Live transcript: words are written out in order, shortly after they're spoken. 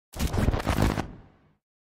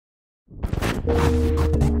Hallo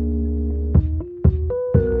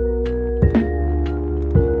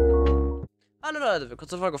Leute, willkommen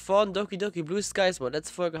zur Folge von Doki Doki Blue Skies. In der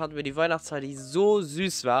letzten Folge hatten wir die Weihnachtszeit, die so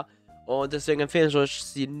süß war. Und deswegen empfehle ich euch,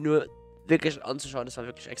 sie nur wirklich anzuschauen. Das war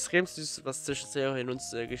wirklich extrem süß, was zwischen Sayori und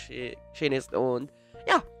uns geschehen ist. Und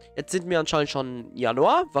ja, jetzt sind wir anscheinend schon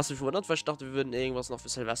Januar, was mich wundert, weil ich dachte, wir würden irgendwas noch für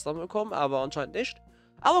Silvester bekommen, aber anscheinend nicht.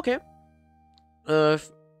 Aber okay.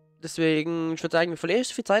 Deswegen, ich würde sagen, wir verlieren nicht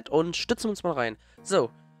so viel Zeit und stützen uns mal rein.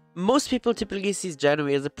 So. Most people typically see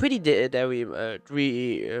January as a pretty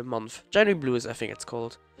dreary month. January blues, I think it's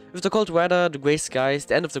called. With the cold weather, the grey skies,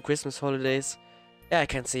 the end of the Christmas holidays. Yeah, I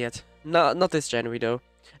can't see it. No, not this January though.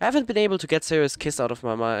 I haven't been able to get Sarah's kiss out of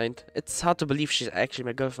my mind. It's hard to believe she's actually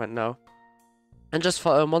my girlfriend now. And just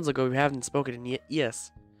 4 months ago, we haven't spoken in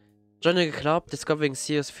years. Joining a club, discovering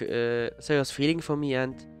Sarah's feeling for me,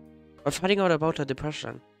 and finding out about her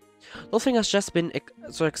depression. Nothing has just been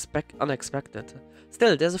so unexpected.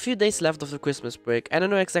 Still, there's a few days left of the Christmas break, and I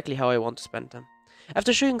know exactly how I want to spend them.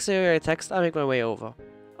 After shooting Sayori a text, I make my way over.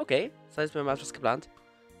 Okay, das heißt, wir haben etwas geplant.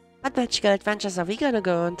 What magical adventures are we gonna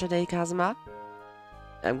go on today, Kazuma?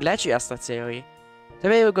 I'm glad you asked that, Sayori.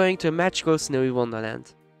 Today we're going to a magical snowy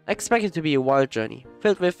wonderland. I expect it to be a wild journey,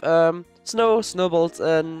 filled with, snow, snowballs,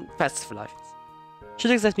 and festive lights. She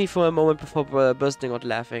looks at me for a moment before bursting out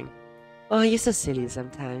laughing. Oh, you're so silly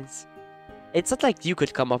sometimes. It's not like you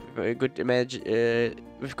could come up with a good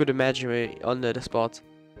imagery on the spot.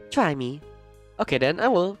 Try me. Okay then, I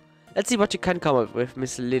will. Let's see what you can come up with,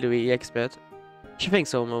 Miss Literary Expert. She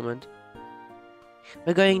thinks for a moment.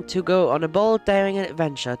 We're going to go on a bold, daring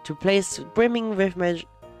adventure to a place brimming with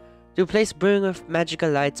magical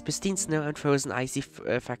lights, pristine snow, and frozen icy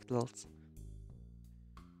fractals.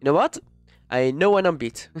 You know what? I know when I'm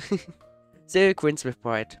beat. Sayori grins with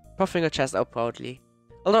pride, puffing her chest out proudly.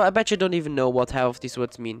 Although I bet you don't even know what half of these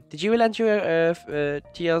words mean. Did you relent your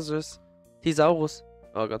thesaurus?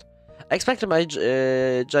 Oh god. I expected my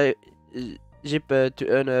jib to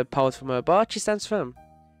earn a pout from her, but she stands firm.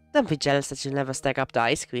 Don't be jealous that you'll never stack up the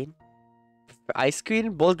ice queen. Ice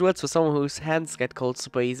queen? Bold words for someone whose hands get cold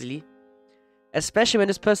super easily. Especially when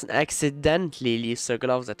this person accidentally leaves her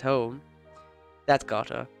gloves at home. That got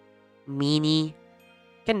her. Meanie.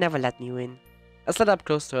 Can never let me win. I slid up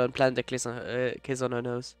close to her and planted a kiss on her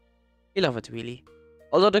nose. You love it, really.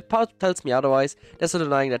 Although the pout tells me otherwise, there's no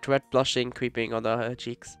denying that red blushing creeping under her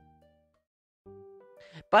cheeks.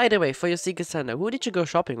 By the way, for your Secret Santa, who did you go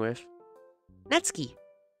shopping with? Natsuki.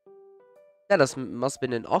 That must have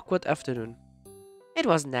been an awkward afternoon. It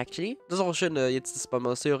wasn't actually. Das ist auch schön, jetzt, dass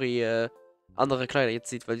man Sayori andere Kleider jetzt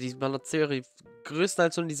sieht, weil man hat Sayori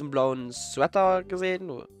größtenteils in diesem blauen Sweater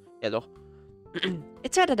gesehen. Ja doch.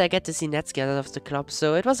 It's rare that I get to see Natsuki out of the club,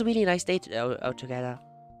 so it was a really nice day out together.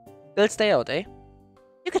 Girls stay out, eh?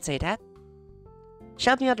 You could say that. She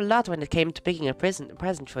helped me out a lot when it came to picking a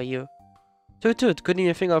present for you. Toot, couldn't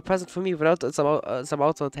even think of a present for me without some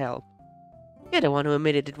outside help. You're the one who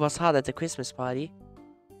admitted it was hard at the Christmas party.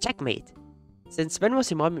 Checkmate. Since when was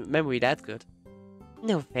your memory that good?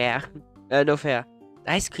 No fair. No fair.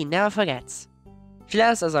 The Ice Queen never forgets. She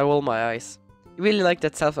laughs as I roll my eyes. You really like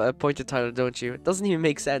that self-appointed title, don't you? It doesn't even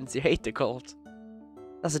make sense. You hate the cult.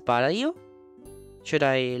 Does it bother you? Should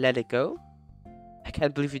I let it go? I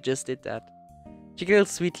can't believe you just did that. She giggles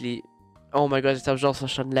sweetly. Oh mein Gott, jetzt habe ich auch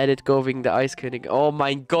verstanden. Let it go wegen der Eiskönig. Oh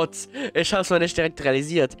mein Gott, ich hab's mal nicht direkt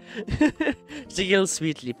realisiert. She giggles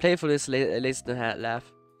sweetly. Playful is lays no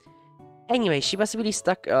laugh. Anyway, she was really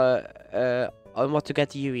stuck on what to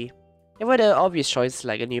get Yuri. There were the obvious choices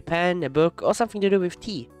like a new pen, a book, or something to do with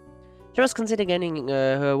tea. She was considering getting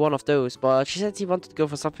her one of those, but she said she wanted to go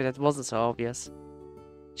for something that wasn't so obvious.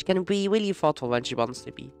 She can be really thoughtful when she wants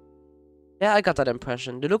to be. Yeah, I got that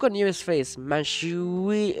impression. The look on Yuri's face, man, she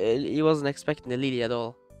really wasn't expecting the lily at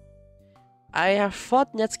all. I have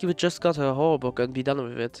thought Natsuki would just got her horror book and be done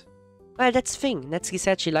with it. Well, that's the thing. Natsuki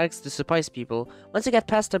said she likes to surprise people. Once you get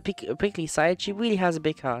past her prickly side, she really has a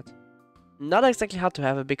big heart. Not exactly hard to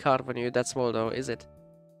have a big heart when you're that small though, is it?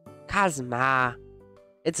 Kazuma.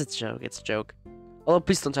 It's a joke. Oh,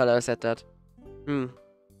 please don't tell her I said that.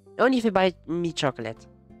 Only if you buy me chocolate.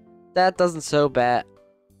 That doesn't so bad.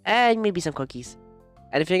 And maybe some cookies.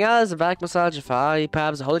 Anything else? A back massage, a Ferrari,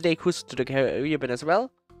 perhaps a holiday cruise to the Caribbean as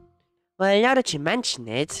well? Well, now that you mention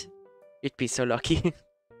it, you'd be so lucky.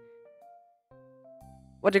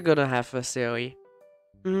 What are you gonna have for Sayori?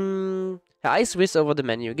 Her eyes whiz over the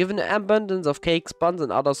menu. Given the abundance of cakes, buns,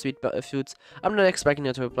 and other sweet foods, I'm not expecting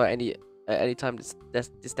her to reply any time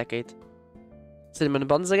this decade. Cinnamon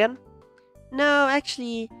buns again? No,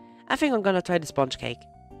 actually, I think I'm gonna try the sponge cake.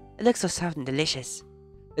 It looks so soft and delicious.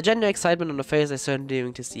 The genuine excitement on her face is so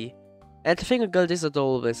endearing to see. And the finger girl is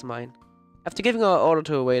adorable is mine. After giving her order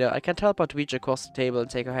to a waiter, I can't help but reach across the table and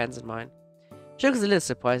take her hands in mine. She looks a little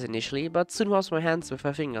surprised initially, but soon wipes my hands with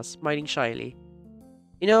her fingers, smiling shyly.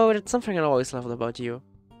 You know, that's something I always loved about you.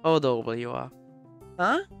 How adorable you are.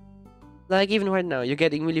 Huh? Like, even right now, you're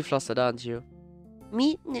getting really flustered, aren't you?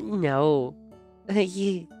 Me? No.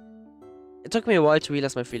 It took me a while to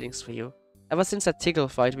realize my feelings for you. Ever since that tickle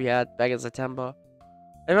fight we had back in September.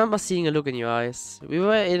 I remember seeing a look in your eyes. We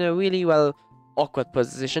were in a really, well, awkward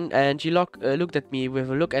position, and you looked at me with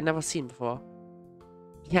a look I'd never seen before.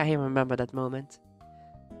 Yeah, I remember that moment.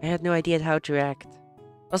 I had no idea how to react.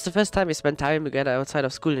 It was the first time we spent time together outside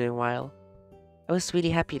of school in a while. I was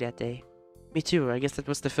really happy that day. Me too, I guess that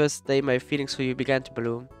was the first day my feelings for you began to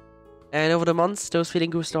bloom. And over the months, those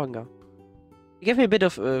feelings grew stronger. You gave me a bit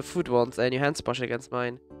of food once, and your hands brushed against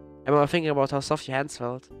mine. I remember thinking about how soft your hands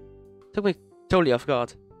felt. It took me totally off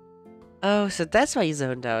guard. Oh, so that's why you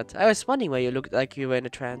zoned out. I was wondering why you looked like you were in a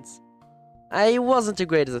trance. I wasn't the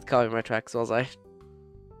greatest at carving my tracks, was I?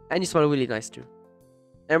 And you smell really nice too.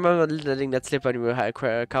 I remember letting that slip when we were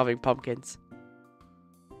carving pumpkins.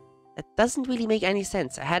 That doesn't really make any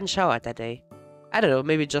sense. I hadn't showered that day. I don't know,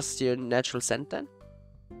 maybe just your natural scent then?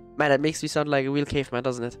 Man, that makes me sound like a real caveman,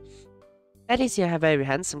 doesn't it? At least you're a very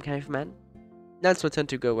handsome caveman. Now it's my turn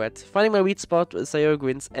to go wet. Finding my weak spot, Sayori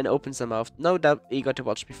grins and opens her mouth, no doubt eager to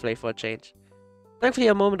watch me flay for a change. Thankfully,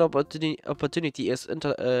 a moment of opportunity is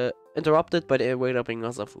interrupted by the waiter bringing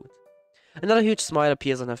us our food. Another huge smile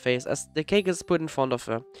appears on her face as the cake is put in front of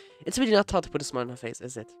her. It's really not hard to put a smile on her face,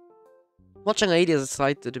 is it? Watching her eat is a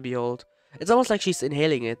sight to behold. It's almost like she's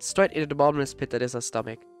inhaling it, straight into the bottomless pit that is her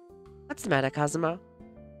stomach. What's the matter, Kazuma?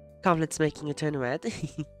 Compliments making you turn red.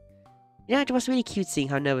 You know, it was really cute seeing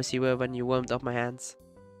how nervous you were when you warmed up my hands.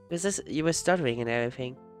 You were stuttering and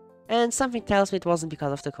everything. And something tells me it wasn't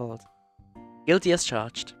because of the cold. Guilty as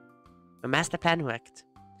charged. My master plan worked.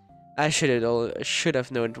 I should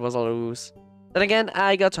have known it was all a ruse. Then again,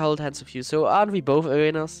 I got to hold hands with you, so aren't we both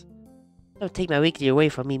winners? Don't take my weekly away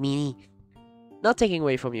from me, meanie. Not taking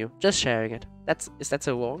away from you, just sharing it. Is that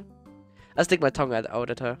so wrong? I stick my tongue out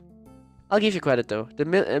at her. I'll give you credit though. The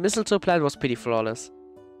mistletoe plan was pretty flawless.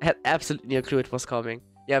 I had absolutely no clue it was coming.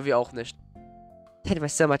 Ja, wir auch nicht. That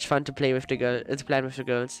was so much fun to plan with the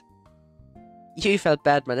girls. You felt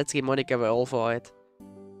bad, man. Let's give Monica were all for it.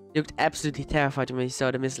 You looked absolutely terrified when you saw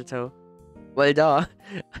the mistletoe. Well, duh.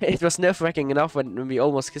 It was nerve-wracking enough when we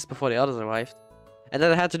almost kissed before the others arrived. And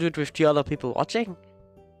then I had to do it with 2 other people watching.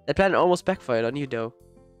 That plan almost backfired on you, though.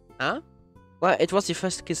 Huh? Well, it was your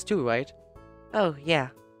first kiss too, right? Oh, yeah.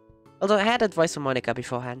 Although I had advice from Monica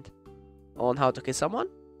beforehand. On how to kiss someone?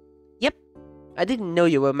 Yep. I didn't know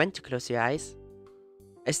you were meant to close your eyes.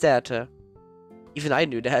 I stared at her. Even I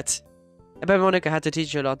knew that. I bet Monica had to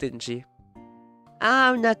teach you a lot, didn't she?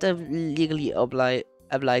 I'm not legally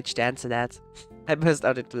obliged to answer that. I burst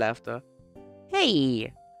out into laughter.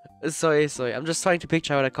 Hey! Sorry. I'm just trying to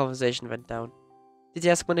picture how that conversation went down. Did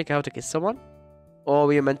you ask Monica how to kiss someone? Or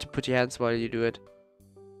were you meant to put your hands while you do it?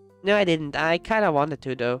 No, I didn't. I kinda wanted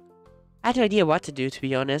to, though. I had no idea what to do, to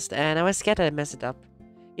be honest, and I was scared I'd mess it up.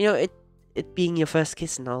 You know, it being your first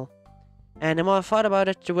kiss and all. And the more I thought about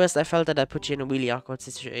it, the worse I felt that I put you in a really awkward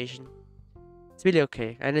situation. It's really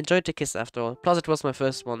okay. I enjoyed the kiss after all. Plus, it was my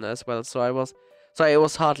first one as well, so I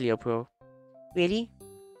was hardly a pro. Really?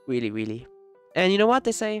 Really. And you know what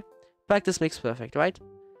they say? Practice makes perfect, right?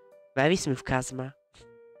 Very smooth, Kazuma.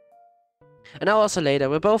 An hour or so later,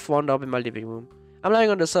 we're both wound up in my living room. I'm lying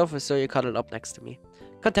on the sofa, so you're cuddled up next to me.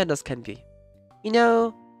 Content as can be. You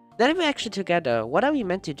know, now that we're actually together, what are we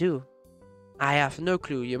meant to do? I have no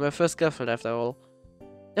clue. You're my first girlfriend after all.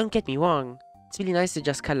 Don't get me wrong. It's really nice to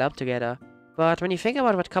just cuddle up together. But when you think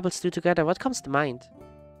about what couples do together, what comes to mind?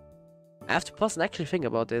 I have to pause and actually think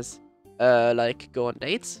about this. Like go on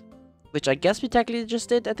dates? Which I guess we technically just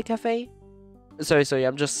did at the cafe? Sorry,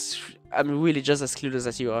 I'm really just as clueless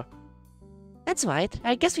as you are. That's right.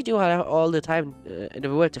 I guess we do have all the time in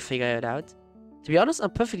the world to figure it out. To be honest,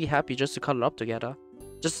 I'm perfectly happy just to cuddle up together.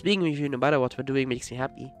 Just being with you no matter what we're doing makes me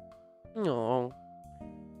happy. No.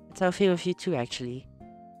 That's how I feel with you too, actually.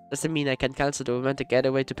 Does it mean I can cancel the romantic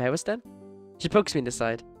getaway to Paris then? She pokes me in the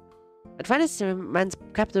side. I'd find it's the man's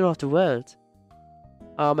capital of the world.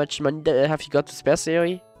 How much money have you got to spare,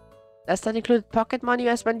 Sayori? Does that include pocket money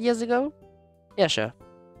I spent years ago? Yeah, sure.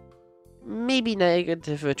 Maybe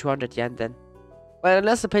negative 200 yen then. Well,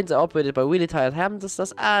 unless the planes are operated by really tired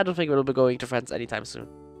hamsters, I don't think we'll be going to France anytime soon.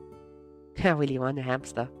 I really want a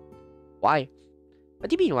hamster. Why? What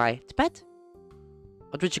do you mean why? It's pet?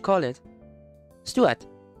 What would you call it? Stuart.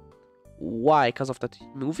 Why? Because of that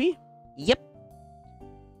movie? Yep.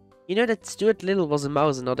 You know that Stuart Little was a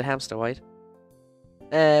mouse and not a hamster, right?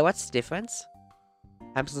 What's the difference?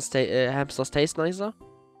 Hamsters taste nicer?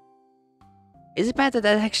 Is it bad that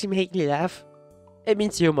that actually made me laugh? It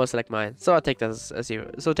means humor's like mine, so I'll take that as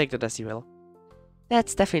you will.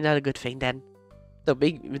 That's definitely not a good thing then.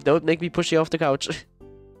 Don't make me push you off the couch.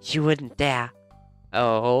 You wouldn't dare.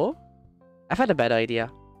 Oh? I've had a bad idea.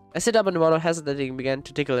 I sit up and water hesitating and began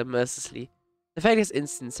to tickle him mercilessly. The fact is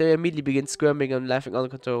instant, so he immediately begins squirming and laughing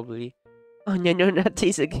uncontrollably. Oh no, not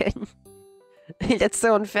this again. That's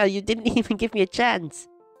so unfair, you didn't even give me a chance.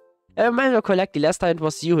 I remember correctly, last time it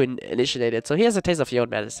was you who initiated, so here's a taste of your own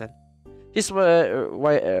medicine. She's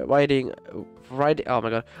riding, oh my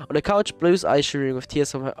god, on the couch, blues eyes shimmering with tears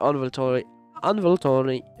from her involuntary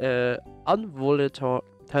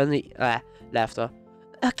laughter.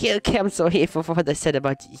 Okay, I'm sorry for what I said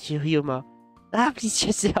about your humor. Please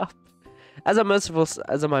shut it up. As a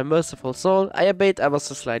my merciful soul, I obeyed ever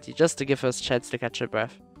so slightly, just to give her a chance to catch her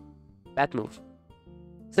breath. Bad move.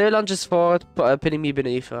 So he lunges forward, pinning me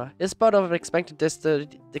beneath her. This bout of unexpected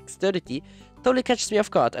dexterity totally catches me off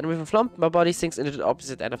guard, and with a flump, my body sinks into the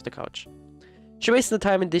opposite end of the couch. She wastes no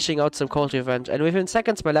time in dishing out some cold revenge, and within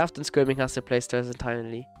seconds my laughter and screaming has replaced hers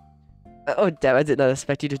entirely. Oh damn, I did not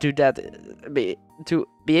expect you to do that. To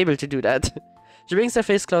be able to do that. She brings her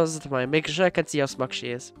face closer to mine, making sure I can see how smug she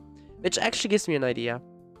is. Which actually gives me an idea.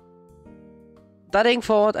 Darting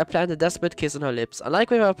forward, I plant a desperate kiss on her lips. Unlike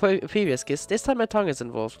with our previous kiss, this time my tongue is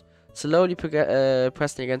involved, slowly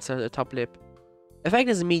pressing against her top lip. Effect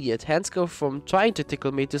is immediate. Hands go from trying to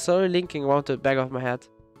tickle me to slowly linking around the back of my head.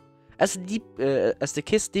 As the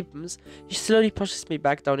kiss deepens, she slowly pushes me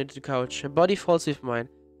back down into the couch. Her body falls with mine.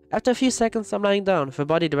 After a few seconds, I'm lying down, with her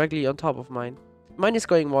body directly on top of mine. Mine is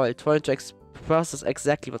going wild, trying to process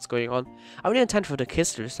exactly what's going on. I really intend for the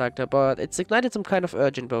kiss to restart her, but it's ignited some kind of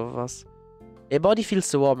urge in both of us. Her body feels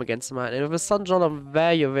so warm against mine, and with a sudden jolt I'm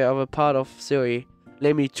very aware of a part of Sayori,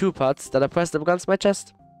 namely 2 parts, that are pressed up against my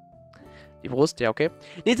chest. Die Brust, yeah, okay.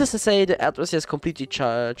 Needless to say, the atmosphere is completely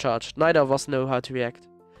charged. Neither of us know how to react.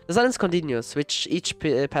 The silence continues, with each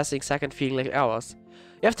passing second feeling like hours.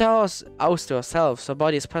 We have to oust ourselves, our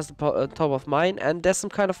body is pressed on top of mine, and there's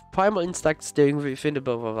some kind of primal instinct stirring within the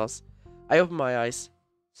both of us. I open my eyes.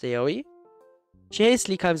 Sayori? She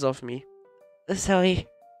hastily climbs off me. Sorry,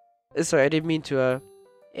 I didn't mean to,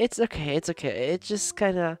 It's okay, it just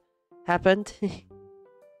kinda happened.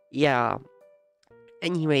 Yeah.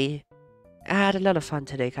 Anyway, I had a lot of fun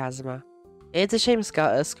today, Kazuma. It's a shame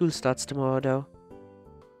school starts tomorrow, though.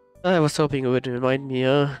 I was hoping you would remind me,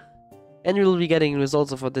 And we'll be getting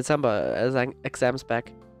results of our December exams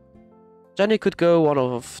back. Johnny could go one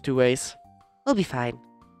of 2 ways. We'll be fine,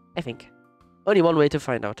 I think. Only one way to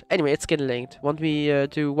find out. Anyway, it's getting late. Want me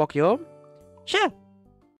to walk you home? Sure.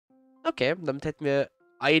 Okay, damit hätten wir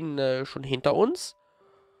einen schon hinter uns.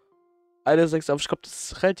 Eines Examens, ich glaube,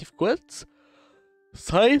 das ist relativ kurz.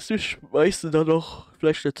 Das heißt, wir schmeißen da noch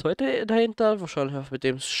vielleicht eine zweite dahinter. Wahrscheinlich auch mit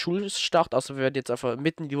dem Schulstart. Also wir werden jetzt einfach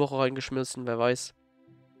mitten in die Woche reingeschmissen, wer weiß.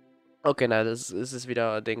 Okay, nein, das ist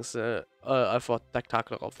wieder Dings, einfach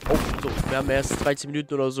Spektakel drauf. Oh, so, wir haben erst 13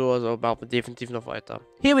 Minuten oder so, also machen wir definitiv noch weiter.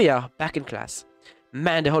 Here we are, back in class.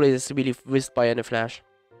 Man, the holidays really whizzed by in a flash.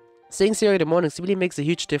 Seeing Sayori in the mornings really makes a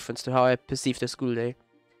huge difference to how I perceive the school day.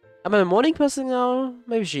 Am I a morning person now?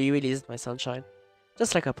 Maybe she really isn't my sunshine.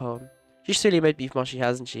 Just like her poem. She's really made beef mushy,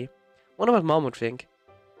 hasn't she? Wonder what Mom would think.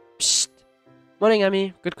 Psst! Morning,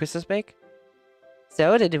 Amy. Good Christmas bake?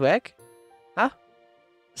 So, did it work? Huh?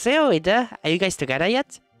 Sayori, are you guys together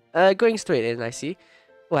yet? Going straight in, I see.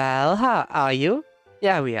 Well, how are you?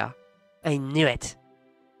 Yeah, we are. I knew it.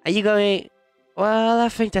 Are you going... Well, I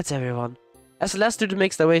think that's everyone. As the last student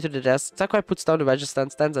makes their way to the desk, Sakurai puts down the register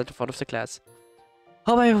and stands at the front of the class.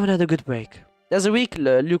 Hope everyone had a good break. There's a weak,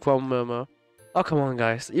 lukewarm murmur. Oh, come on,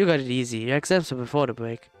 guys. You got it easy. Your exams were before the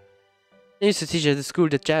break. I used to teach at the school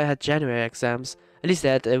that had January exams. At least they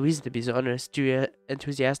had a reason to be so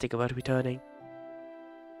enthusiastic about returning.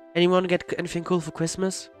 Anyone get anything cool for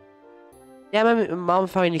Christmas? Yeah, my mom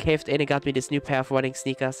finally caved in and got me this new pair of running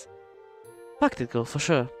sneakers. Practical, for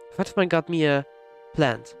sure. Fatman got me a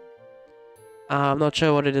plant. I'm not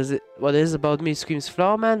sure what it is about me screams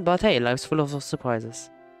Flower Man, but hey, life's full of surprises.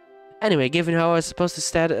 Anyway, given how I was supposed to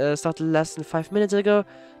start the lesson 5 minutes ago,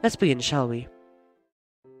 let's begin, shall we?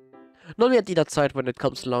 Normally at either side when it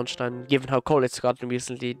comes to lunchtime, given how cold it's gotten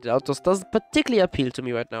recently, the outdoors doesn't particularly appeal to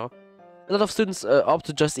me right now. A lot of students opt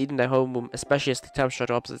to just eat in their homeroom, especially as the temperature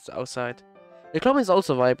drops outside. The club is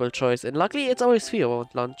also a viable choice, and luckily it's always free around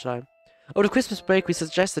lunchtime. Over the Christmas break, we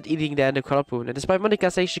suggested eating there in the club room, and despite Monica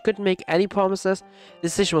saying she couldn't make any promises, the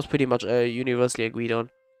decision was pretty much universally agreed on.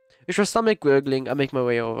 With my stomach gurgling, I make my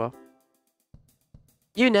way over.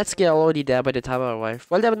 You and Netsuki are already there by the time I arrive.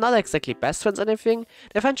 While they're not exactly best friends or anything,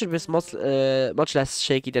 their friendship is much less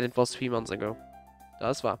shaky than it was 3 months ago.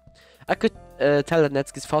 Das war. I could tell that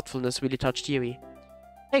Netsuki's thoughtfulness really touched Yuri.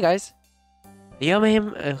 Hey guys.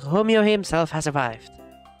 Romeo himself has arrived.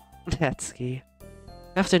 Netsuki.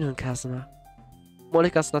 Afternoon, Kazuma.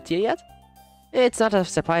 Monika's not here yet? It's not a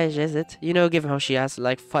surprise, is it? You know, given how she has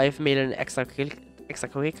like 5 million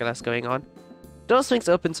extracurriculars going on. Door swings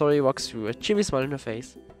open, Sayori walks through, a cheery smile on her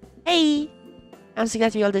face. Hey! I'm so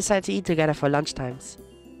glad we all decided to eat together for lunchtimes.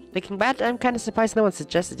 Looking bad, I'm kinda surprised no one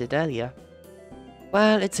suggested it earlier.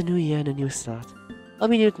 Well, it's a new year and a new start. All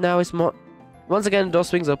we need now is more... Once again, the door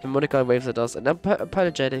swings open, Monika waves at us, an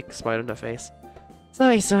apologetic smile on her face.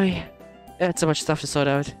 Sorry. I had so much stuff to sort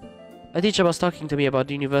out. A teacher was talking to me about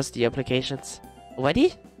the university applications.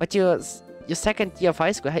 Already? But your second year of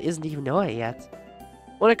high school isn't even over yet.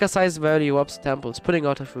 Monika sighs very rubs temples, putting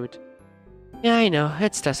out her food. Yeah, I know.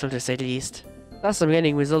 It's stressful to say the least. Plus, I'm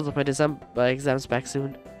getting results of my December exams back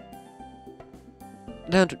soon.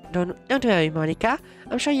 Don't worry, Monika.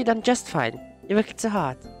 I'm sure you've done just fine. You worked so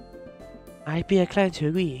hard. I'd be inclined to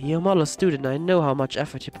agree. You're a model student and I know how much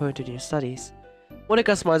effort you put into your studies.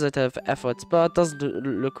 Monika smiles at her efforts, but doesn't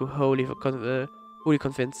look wholly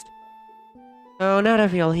convinced. Oh, now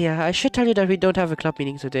that we're all here, I should tell you that we don't have a club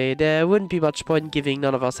meeting today. There wouldn't be much point giving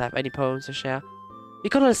none of us have any poems to share. We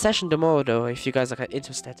can hold a session tomorrow though, if you guys are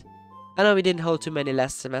interested. I know we didn't hold too many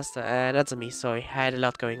last semester, and that's on me, sorry, I had a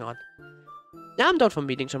lot going on. Yeah, I'm down for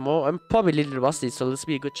meeting tomorrow. I'm probably a little rusty, so this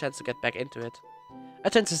will be a good chance to get back into it. I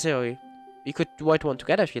turn to Sayori. We could write one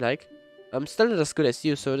together if you like. I'm still not as good as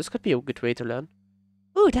you, so this could be a good way to learn.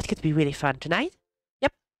 Ooh, that could be really fun. Tonight?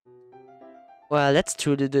 Yep. Well, that's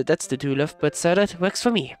true. That's the two left, but that works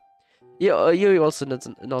for me. Yuri also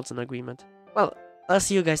nods an agreement. Well, I'll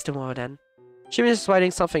see you guys tomorrow then. She is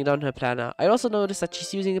writing something down her planner. I also noticed that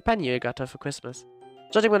she's using a pen Yuri got her for Christmas.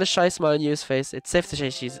 Judging by the shy smile on Yuri's face, it's safe to say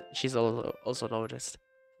she's also noticed.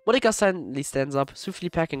 Monika suddenly stands up, swiftly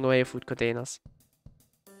packing away her food containers.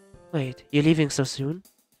 Wait, you're leaving so soon?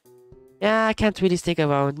 Yeah, I can't really stick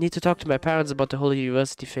around. Need to talk to my parents about the whole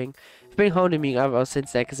university thing. I've been holding me ever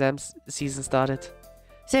since the exam season started.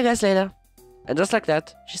 See you guys later. And just like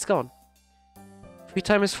that, she's gone. Free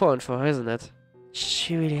time is foreign for her, isn't it?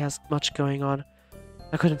 She really has much going on.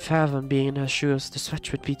 I couldn't fathom being in her shoes. The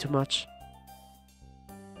sweat would be too much.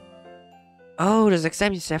 Oh, those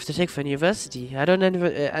exams you have to take for university. I don't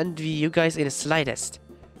envy you guys in the slightest.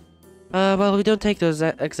 Well, we don't take those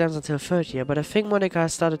exams until 3rd year, but I think Monika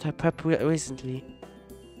has started her prep recently.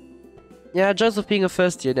 Yeah, Joseph being a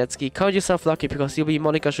 1st year, Netsuki. Count yourself lucky because you'll be in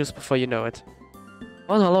Monika's shoes before you know it.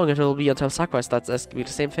 I wonder how long it will be until Sakura starts asking me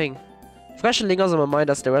the same thing. The question lingers on my mind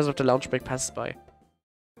as the rest of the lunch break passes by.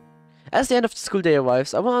 As the end of the school day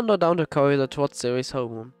arrives, I wander down the corridor towards Sayori's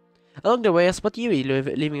homeroom. Along the way, I spot Yuri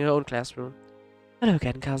leaving her own classroom. Hello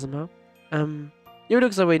again, Kazuma. Yuri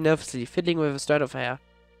looks away nervously, fiddling with a strand of hair.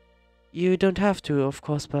 You don't have to, of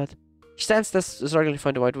course, but... She stands there, struggling to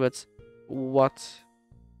find the right words. What?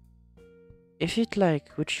 If you'd like,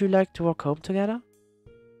 would you like to walk home together?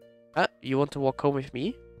 You want to walk home with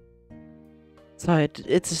me? Sorry,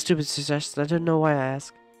 it's a stupid suggestion. I don't know why I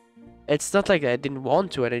asked. It's not like I didn't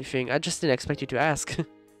want to or anything. I just didn't expect you to ask.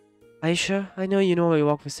 Are you sure? I know you normally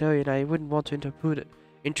walk with Sayori and I wouldn't want to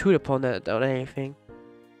intrude upon that or anything.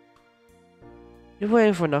 You're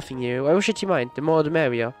waiting for nothing, you. I wish you'd mind. The more the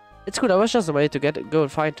merrier. It's good, I was just on my way to go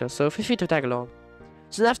and find her, so feel free to tag along.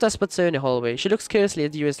 Soon after I spot Sayori in the hallway. She looks curiously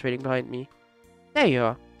at Yuri waiting behind me. There you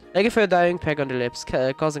are. I give her a dying peck on the lips,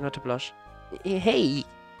 causing her to blush. Hey!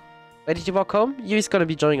 Ready to walk home? Yuri's gonna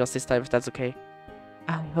be joining us this time, if that's okay.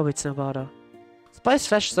 I hope it's no bother. Spice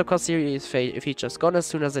flashes across Yuri's features, gone as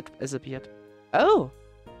soon as it appeared. Oh!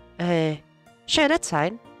 Sure, that's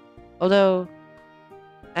fine. Although...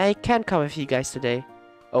 I can't come with you guys today.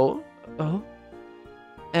 Oh?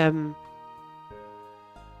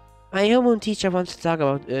 My homeroom teacher wants to talk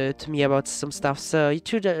to me about some stuff, so you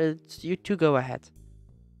two go ahead.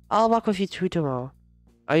 I'll walk with you two tomorrow.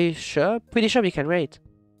 Are you sure? Pretty sure we can wait.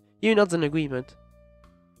 You nods in agreement.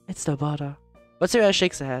 It's no bother. But Sarah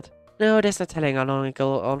shakes her head. No, there's no telling how long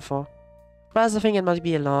it'll go on for. But I think it might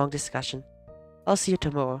be a long discussion. I'll see you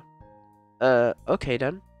tomorrow. Okay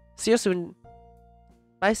then. See you soon.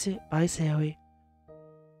 Bye, Sayori.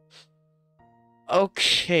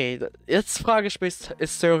 Okay, jetzt frage ich mich,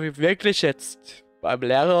 ist Sayori wirklich jetzt beim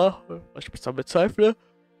Lehrer, was ich mich dann bezweifle,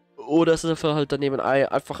 oder ist es einfach halt daneben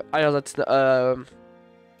einfach einerseits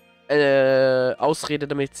Ausrede,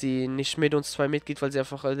 damit sie nicht mit uns zwei mitgeht, weil sie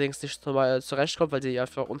einfach allerdings nicht zurechtkommt, weil sie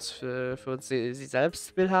einfach uns für uns sie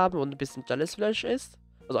selbst will haben und ein bisschen jealous vielleicht ist.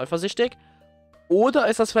 Also eifersüchtig. Oder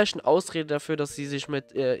ist das vielleicht eine Ausrede dafür, dass sie sich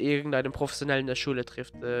mit irgendeinem Professionellen in der Schule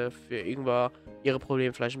trifft, für irgendwann ihre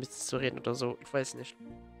Probleme vielleicht ein bisschen zu reden oder so. Ich weiß nicht.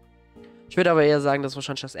 Ich würde aber eher sagen, dass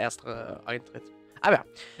wahrscheinlich das erste eintritt. Aber ja,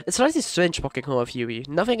 it's slightly strange walking home with Yuri.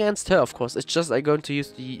 Nothing against her, of course. It's just I'm going to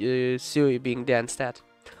use the Sayori being there instead.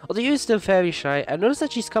 Although Yuri's still very shy, I noticed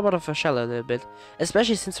that she's come out of her shell a little bit,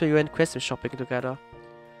 especially since we went Christmas shopping together.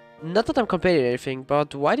 Not that I'm complaining or anything,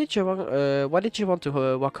 but why did you want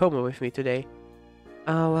to walk home with me today?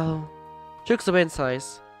 Well, she looks away in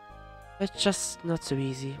sighs. It's just not so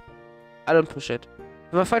easy. I don't push it.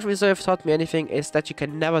 If my fight reserve taught me anything, is that you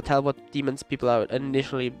can never tell what demons people are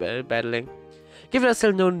initially battling. Given I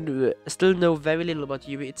still know very little about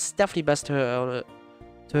Yuri, it's definitely best to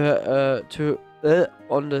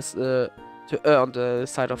on the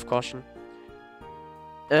side of caution.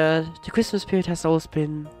 The Christmas period has always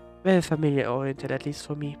been very family oriented, at least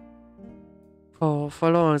for me.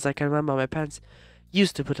 For long as I can remember, my parents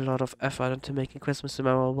used to put a lot of effort into making Christmas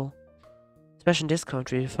memorable. Especially in this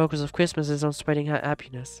country, the focus of Christmas is on spreading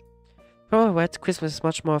happiness. From what Christmas is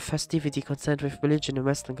much more festivity concerned with religion in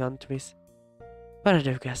Western countries. But I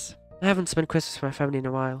do guess. I haven't spent Christmas with my family in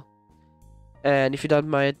a while. And if you don't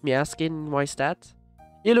mind me asking, why is that?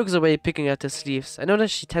 He looks away, picking at his sleeves. I know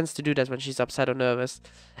that she tends to do that when she's upset or nervous.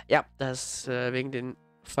 Ja, das wegen den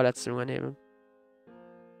Verletzungen eben.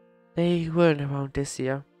 They weren't around this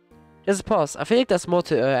year. There's a pause. I feel like there's more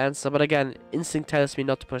to answer, but again, instinct tells me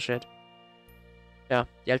not to push it. Ja,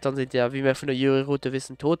 die Eltern sind ja, wie wir von der Yuri-Route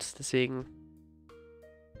wissen, tot, deswegen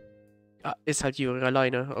ja, ist halt Yuri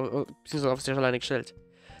alleine, beziehungsweise auf sich alleine gestellt.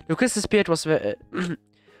 The Christmas period was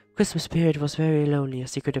very lonely,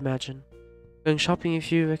 as you could imagine. Going shopping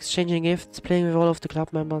with you, exchanging gifts, playing with all of the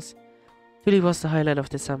club members. Really was the highlight of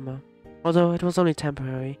December. Although it was only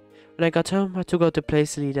temporary. When I got home, I took out the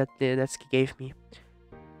paisley that Netsky gave me.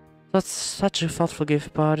 That's such a thoughtful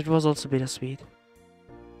gift, but it was also bittersweet.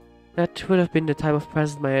 That would have been the type of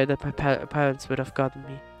present that my parents would have got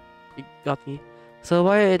me. So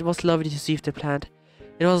while it was lovely to see if they planned,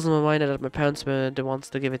 it wasn't my mind that my parents were the ones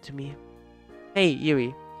to give it to me. Hey,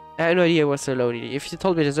 Yuri. I had no idea you were so lonely. If you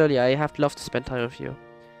told me this earlier, I have loved to spend time with you.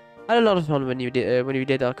 I had a lot of fun when we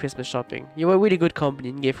did our Christmas shopping. You were really good company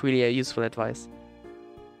and gave really useful advice.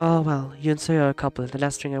 Oh well, you and Sayori are a couple. The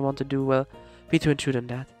last thing I want to do will be to intrude on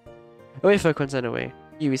that. Away for a concern away.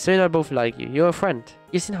 Yuri, Sayori and I both like you. You're a friend.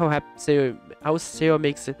 You've seen how Sayori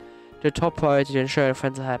makes it the top priority to ensure her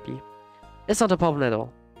friends are happy. It's not a problem at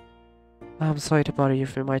all. I'm sorry to bother you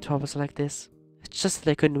if my troubles like this. It's just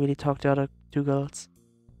that I couldn't really talk to the other two girls.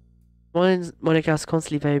 Monika's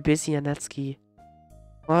constantly very busy and that's key.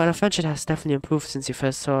 Well, our friendship has definitely improved since you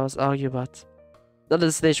first saw us argue, but not at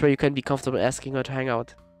the stage where you can be comfortable asking her to hang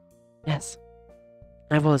out. Yes.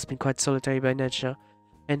 I've always been quite solitary by nature,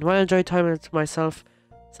 and while I enjoy time with myself,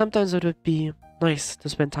 sometimes it would be nice to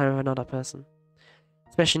spend time with another person.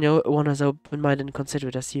 Especially one as open-minded and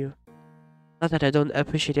considerate as you. Not that I don't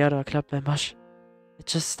appreciate the other club members.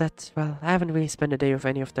 It's just that, well, I haven't really spent a day with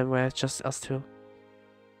any of them where it's just us two.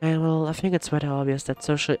 And well, I think it's rather obvious that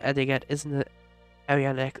social etiquette isn't an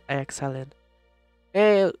area I excel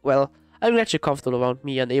in. Well, I'm glad you're comfortable around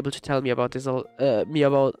me and able to tell me about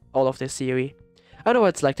all of this theory. I know what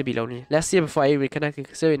it's like to be lonely. Last year, before I reconnected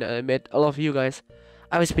with Sayori and I met all of you guys,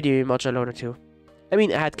 I was pretty much alone too. I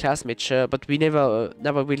mean, I had classmates, sure, but we never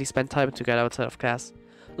really spent time together outside of class.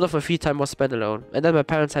 A lot of my free time was spent alone, and then my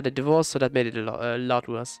parents had a divorce, so that made it a lot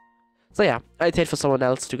worse. So yeah, I'd hate for someone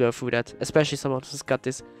else to go through that, especially someone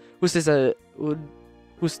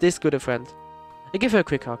who's this good a friend. I give her a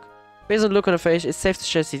quick hug. Based on the look on her face, it's safe to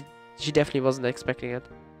say she definitely wasn't expecting it.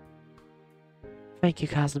 Thank you,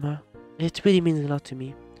 Kazuma. It really means a lot to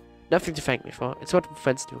me. Nothing to thank me for. It's what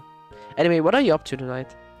friends do. Anyway, what are you up to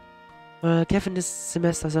tonight? Well, given this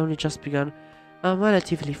semester has only just begun, I'm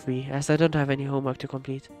relatively free, as I don't have any homework to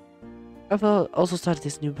complete. I've also started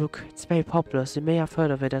this new book. It's very popular, so you may have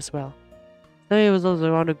heard of it as well. It was also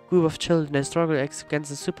around a group of children that struggle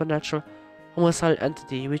against a supernatural homicidal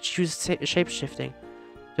entity which uses shape-shifting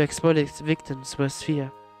to exploit its victims' worst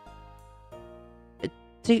fear.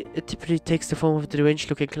 It typically takes the form of a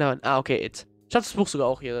deranged-looking clown. Ah, okay, it. Ich habe das Buch sogar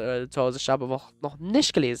auch hier zu Hause, ich habe aber auch noch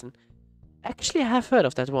nicht gelesen. Actually, I have heard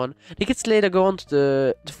of that one. The kids later go on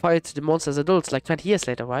to fight the monster as adults, like 20 years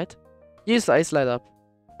later, right? Here's the eyes light up.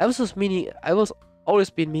 I was always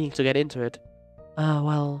been meaning to get into it.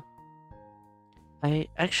 Well, I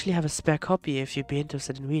actually have a spare copy if you'd be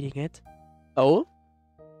interested in reading it. Oh?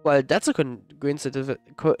 Well, that's a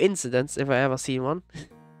coincidence if I ever seen one.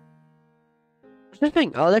 Just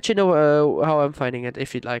think, I'll let you know how I'm finding it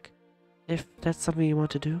if you'd like. If that's something you want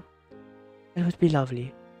to do, it would be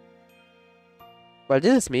lovely. Well,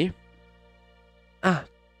 this is me. Ah,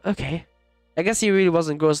 okay. I guess he really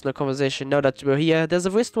wasn't engrossed in the conversation. Now that we're here, there's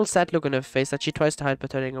a wistful, sad look on her face that she tries to hide by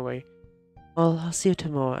turning away. Well, I'll see you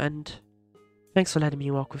tomorrow, and thanks for letting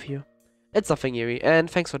me walk with you. It's nothing, Yuri, and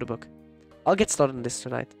thanks for the book. I'll get started on this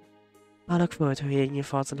tonight. I look forward to hearing your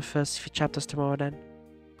thoughts on the first few chapters tomorrow then.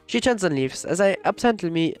 She turns and leaves. As I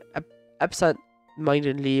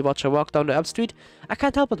absent-mindedly watch her walk down the up street, I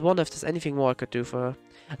can't help but wonder if there's anything more I could do for her.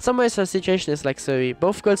 In some ways her situation is like Sayori,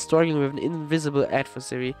 both girls struggling with an invisible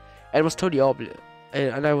adversary, and I was totally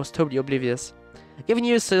oblivious. Given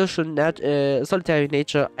your solitary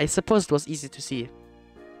nature, I suppose it was easy to see.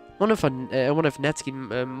 One of Netsuki und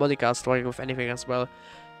Monika are struggling with anything as well.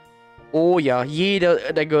 Oh ja,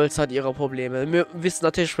 jeder der Girls hat ihre Probleme. Wir wissen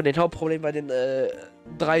natürlich von den Hauptproblemen bei den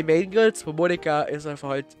 3 Main Girls. Von Monika ist einfach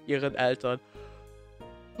halt ihren Eltern.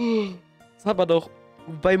 Das hat man doch.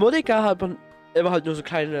 Bei Monika hat man immer halt nur so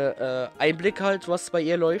kleine Einblicke halt, was bei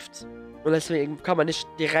ihr läuft. Und deswegen kann man nicht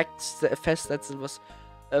direkt festsetzen, was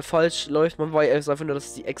falsch läuft. Man weiß einfach nur,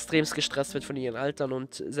 dass sie extremst gestresst wird von ihren Eltern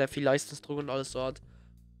und sehr viel Leistungsdruck und alles so hat.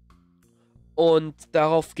 Und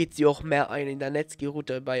darauf geht sie auch mehr ein in der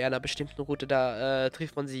Netsuki-Route. Bei einer bestimmten Route, da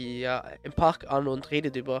trifft man sie ja im Park an und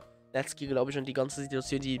redet über Netsuki, glaube ich, und die ganze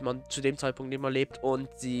Situation, die man zu dem Zeitpunkt immer lebt. Und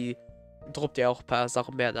sie droppt ja auch ein paar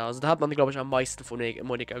Sachen mehr da. Also da hat man, glaube ich, am meisten von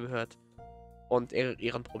Monika gehört. Und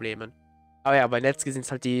ihren Problemen. Aber ja, bei Netsuki sind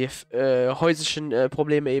es halt die häuslichen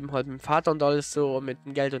Probleme eben halt mit dem Vater und alles so, und mit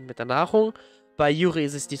dem Geld und mit der Nahrung. Bei Yuri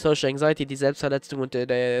ist es die Social Anxiety, die Selbstverletzung und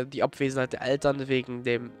die Abwesenheit der Eltern wegen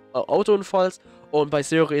dem Autounfalls. Und bei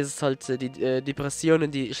Sayori ist es halt die Depressionen,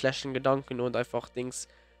 die schlechten Gedanken und einfach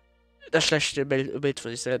das schlechte Bild von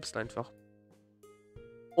sich selbst einfach.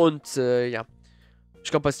 Und ja, ich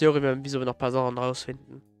glaube bei Sayori werden wir noch ein paar Sachen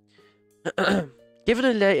rausfinden.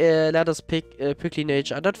 Given the latter's prickly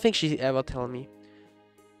nature, I don't think she ever tell me.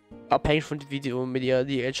 Abhängig von dem Video mit ihr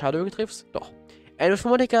die Entscheidung triffst? Doch. And with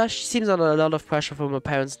Monica, she seems under a lot of pressure from her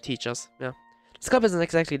parents and teachers. Yeah. This club isn't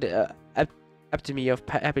exactly the epitome of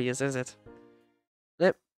happiness, is it?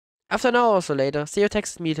 Yep. After an hour or so later, Sayori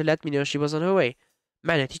texted me to let me know she was on her way.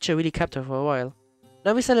 Man, the teacher really kept her for a while.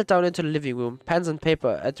 Now we settled down into the living room, pens and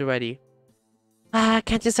paper at the ready. Ah,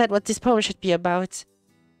 can't you decide what this poem should be about?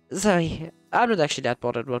 Sorry, I'm not actually that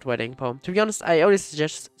bothered about writing a poem. To be honest, I only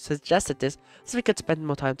suggested this so we could spend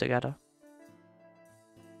more time together.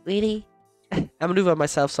 Really? I maneuver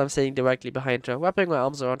myself so I'm sitting directly behind her, wrapping my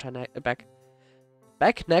arms around her back.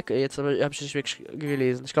 Back? Neck? Jetzt habe ich nicht wirklich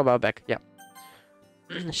gelesen. Ich glaube aber back, ja.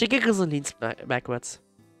 She giggles and leans backwards.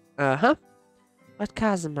 Uh-huh. But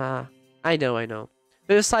Kazuma... I know.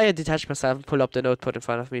 With a sigh, I detach myself and pull up the notebook in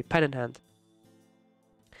front of me, pen in hand.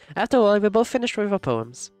 After all, we're both finished with our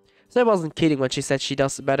poems. So I wasn't kidding when she said she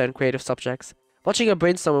does better in creative subjects. Watching her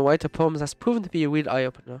brainstorm and write her poems has proven to be a real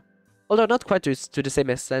eye-opener. Although not quite to the same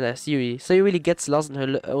extent as Yuri, so she really gets lost in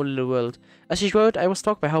her own little world. As she wrote, I was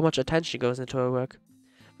struck by how much attention goes into her work.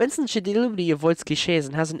 For instance, she deliberately avoids cliches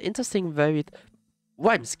and has an interesting, varied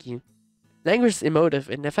rhyme scheme. Language is emotive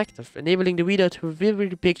and effective, enabling the reader to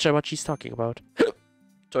vividly picture what she's talking about.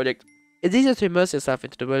 It's easier to immerse yourself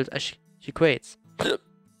into the world as she creates.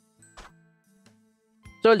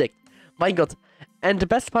 Mein Gott. And the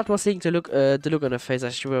best part was seeing the look on her face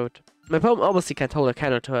as she wrote. My poem obviously can't hold a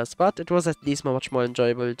candle to hers, but it was at least much more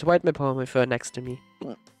enjoyable to write my poem with her next to me.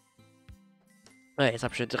 Ah, jetzt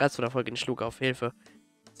hab ich den Rest von der Folge den Schluck auf. Hilfe.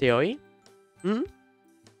 Sayori? Hm?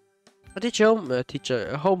 What did your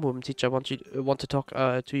homeroom teacher want to talk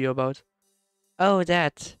to you about? Oh,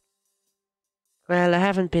 that. Well, I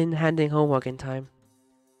haven't been handing homework in time.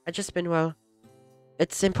 I've just been, well...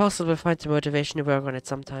 It's impossible to find the motivation to work on it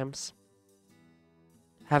sometimes.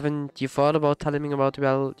 Haven't you thought about telling me about,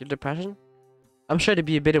 well, your depression? I'm sure they'd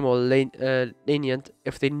be a bit more lenient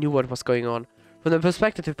if they knew what was going on. From the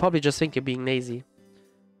perspective, they'd probably just think you're being lazy.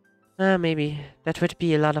 Maybe. That would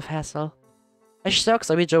be a lot of hassle. As she talks,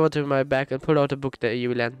 I reach over to my bag and pull out a book that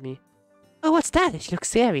Yuri lent me. Oh, what's that? It looks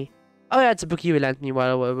scary. Oh yeah, it's a book Yuri lent me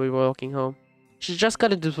while we were walking home. She just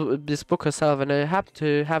got into this book herself, and I happened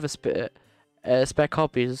to have a spare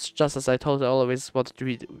copy, just as I told her I always wanted to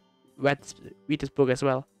read this book as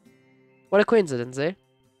well. What a coincidence, eh?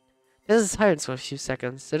 There's silence for a few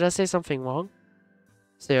seconds. Did I say something wrong?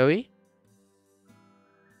 Sayori?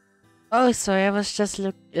 Oh, sorry, I was just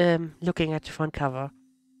looking at the front cover.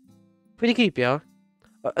 Pretty creepy, huh?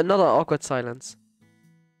 Another awkward silence.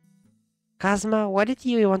 Kazuma, why did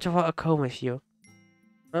you want to walk home with you?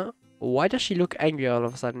 Huh? Why does she look angry all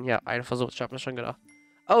of a sudden? Yeah, I versucht, ich hab mir schon gedacht.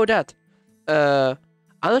 Oh, Dad.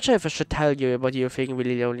 I'm not sure if I should tell you about you feeling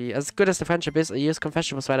really lonely. As good as the friendship is, a year's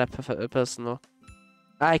confession was rather personal.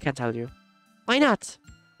 I can't tell you. Why not?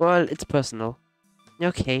 Well, it's personal.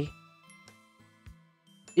 Okay.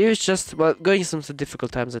 You're just, well, going through some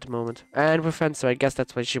difficult times at the moment. And we're friends, so I guess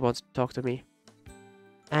that's why she wants to talk to me.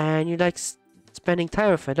 And you like spending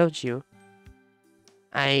time with her, don't you?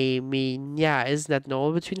 I mean, yeah, isn't that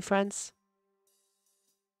normal between friends?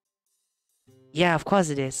 Yeah, of course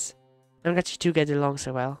it is. I'm glad you two get along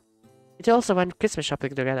so well. You also went Christmas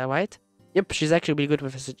shopping together, right? Yep, she's actually really good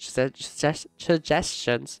with her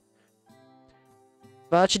suggestions.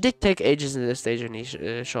 But she did take ages in the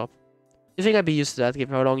stationery shop. You think I'd be used to that,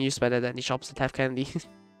 given how long you spend at any shops that have candy?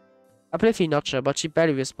 I'm briefly not sure, but she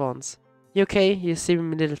barely responds. You okay? You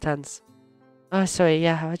seem a little tense. Oh, sorry,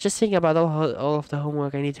 yeah, I was just thinking about all of the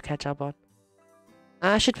homework I need to catch up on.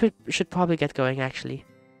 I should probably get going, actually.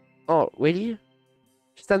 Oh, really?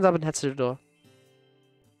 She stands up and heads to the door.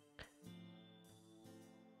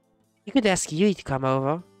 You could ask Yuri to come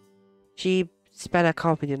over. She's better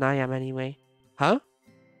company than I am anyway. Huh?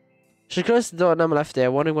 She closed the door and I'm left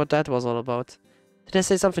there, wondering what that was all about. Did I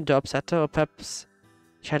say something to upset her, or perhaps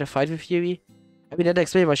she had a fight with Yuri? I mean, that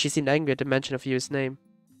explains why she seemed angry at the mention of Yuri's name.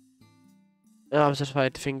 I'm just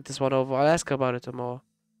trying to think this one over. I'll ask her about it tomorrow.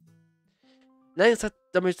 Nein, es hat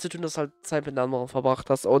damit zu tun, dass du halt Zeit mit anderen verbracht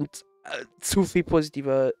hast und zu viel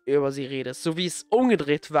positiver über sie redest. So wie es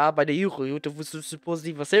umgedreht war bei der Yuri, wo du so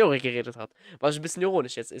positiv über Sayori geredet hat. Was ein bisschen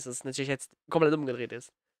ironisch jetzt ist, es natürlich jetzt komplett umgedreht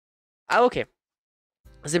ist. Aber okay.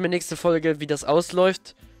 Sehen wir nächste Folge, wie das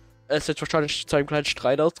ausläuft. Es wird wahrscheinlich zu einem kleinen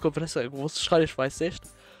Streit auskommen. Vielleicht ist ein großer Streit, ich weiß nicht.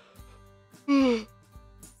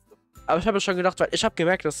 Aber ich habe mir schon gedacht, weil ich habe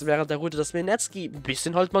gemerkt, dass während der Route, dass wir Netsuki ein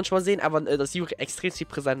bisschen halt manchmal sehen, aber dass Yuri extrem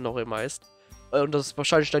präsent noch immer ist. Und dass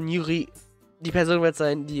wahrscheinlich dann Yuri die Person wird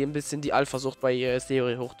sein, die ein bisschen die Eifersucht bei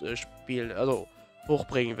Sayori hochspielen, also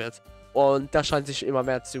hochbringen wird. Und das scheint sich immer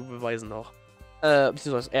mehr zu beweisen noch.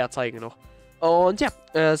 Beziehungsweise eher zeigen noch. Und ja,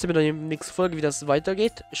 sehen wir dann in der nächsten Folge, wie das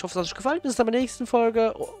weitergeht. Ich hoffe, es hat euch gefallen. Bis dann in der nächsten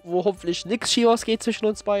Folge, wo hoffentlich nichts schief ausgeht zwischen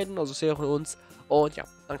uns beiden, also Sayori und uns. Und ja,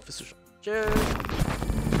 danke fürs Zuschauen. Tschüss.